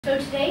So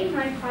today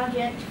my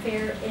project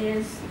fair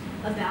is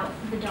about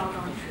the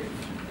Doggone Truth.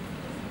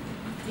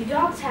 Do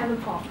dogs have a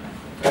paw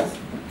preference?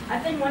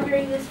 I've been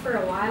wondering this for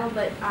a while,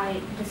 but I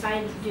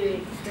decided to do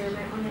an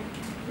experiment on it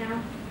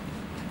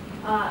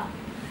now.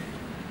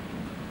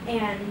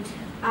 And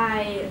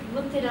I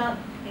looked it up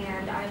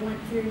and I went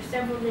through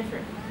several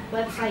different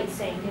websites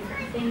saying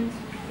different things,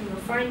 and you'll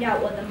find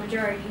out what the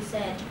majority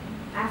said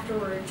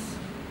afterwards.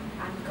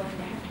 I'm going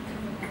to have to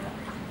cover that up.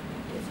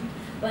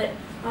 But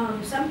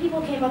some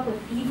people came up with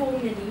evil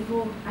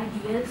medieval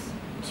ideas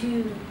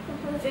to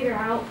figure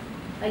out,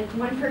 like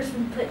one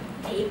person put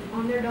tape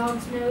on their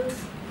dog's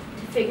nose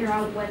to figure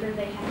out whether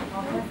they had a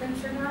paw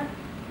preference or not.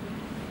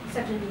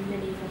 Except in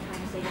medieval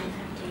times they didn't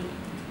have tape,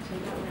 so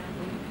that would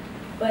happen.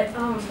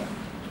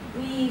 But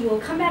we will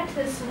come back to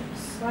this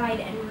slide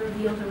and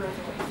reveal the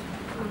results.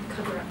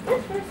 Cover up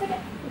this for a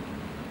second.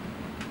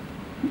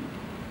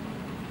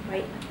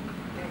 Right.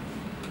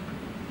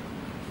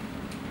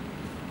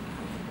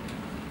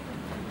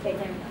 Okay,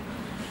 there we go.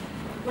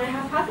 My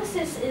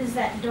hypothesis is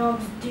that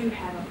dogs do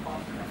have a paw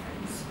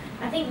preference.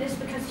 I think this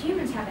because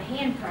humans have a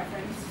hand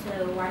preference,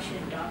 so why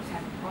shouldn't dogs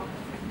have a paw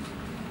preference?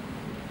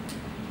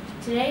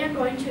 Today I'm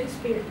going to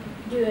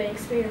do an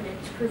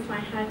experiment to prove my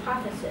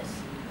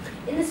hypothesis.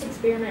 In this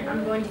experiment,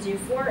 I'm going to do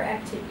 4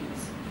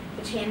 activities.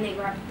 Which hand they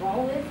grab a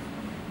ball with,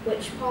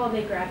 which paw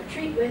they grab a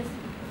treat with,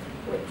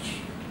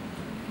 which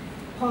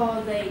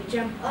paw they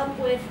jump up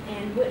with,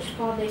 and which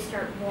paw they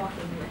start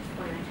walking with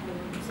when I tell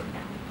them to sit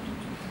down.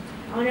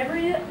 I want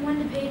everyone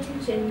to pay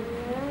attention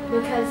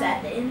because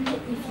at the end,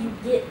 if you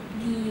get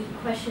the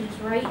questions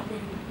right,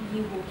 then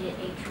you will get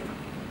a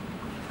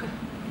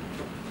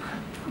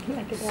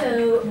treat.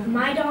 So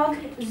my dog,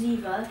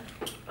 Ziva,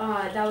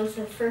 that was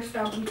the first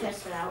dog we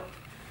tested out.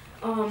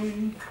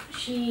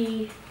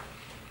 She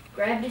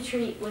grabbed a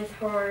treat with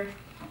her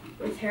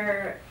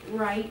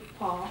right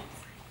paw.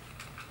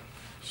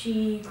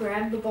 She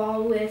grabbed the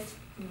ball with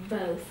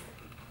both.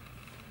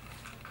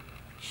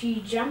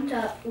 She jumped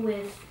up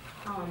with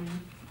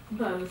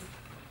both,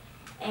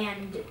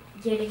 and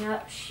getting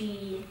up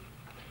she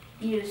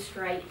used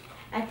right.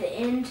 At the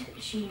end,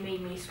 she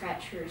made me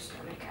scratch her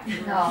stomach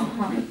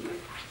afterwards.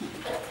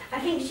 I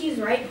think she's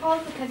right paw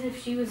because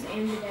if she was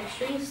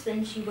ambidextrous,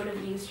 then she would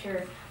have used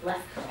her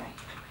left paw.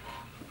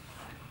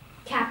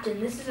 Captain,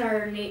 this is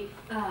our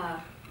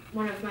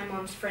one of my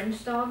mom's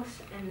friend's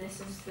dogs, and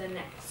this is the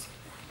next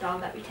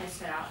dog that we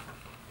tested out.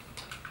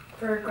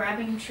 For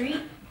grabbing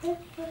treat,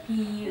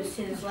 he used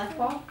his left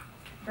paw.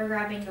 For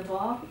grabbing the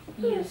ball,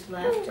 he used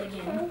left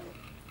again.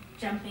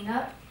 Jumping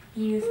up,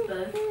 he used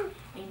both.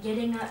 And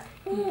getting up,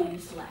 he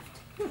used left.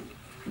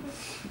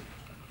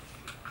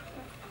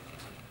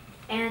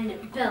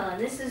 And Bella,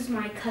 this is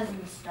my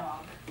cousin's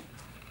dog.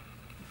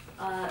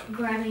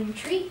 Grabbing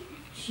treat,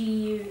 she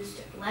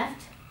used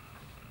left.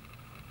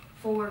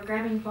 For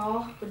grabbing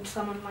ball, would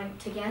someone like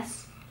to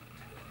guess?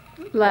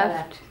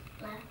 Left.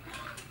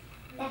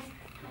 Left.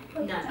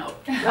 No.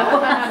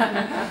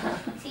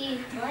 See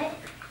what?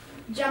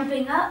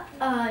 Jumping up,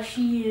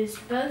 she used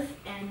both,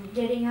 and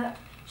getting up,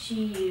 she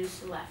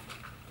used left.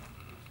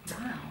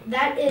 Wow.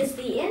 That is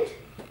the end.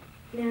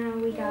 Now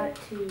we got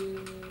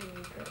to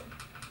go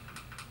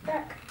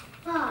back.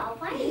 Oh,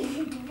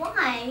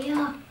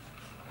 why?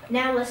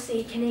 Now let's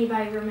see, can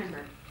anybody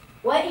remember?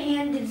 What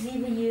hand did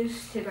Ziva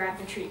use to grab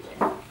the treat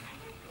with?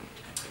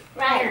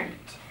 Right.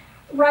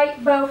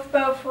 Right, both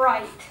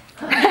right.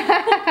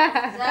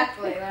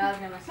 Exactly what I was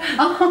gonna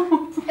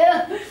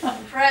say.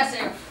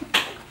 Impressive.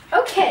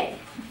 Okay.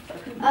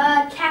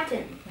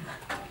 Captain.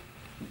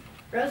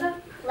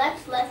 Rosa?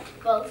 Left,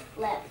 both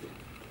left.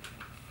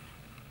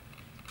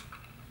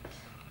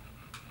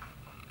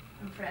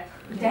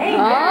 Impressive. Dang.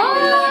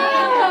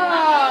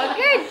 Oh,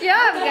 good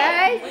job,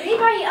 guys. Would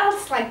anybody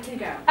else like to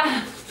go?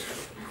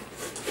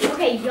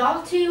 Okay,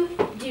 y'all two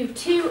do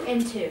 2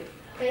 and 2.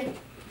 Okay?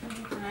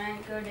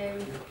 Alright, go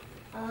David.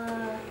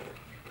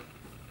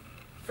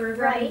 For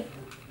Right.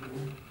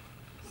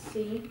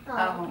 C.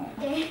 Oh.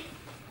 Okay.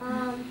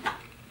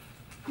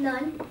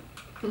 None.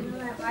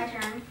 My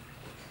turn.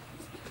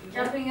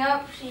 Jumping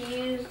up, she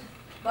used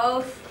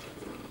both.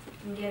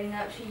 And getting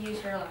up, she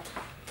used her left.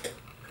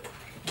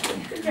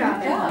 Good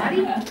job,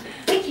 everybody.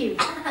 Thank you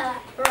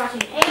for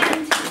watching.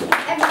 And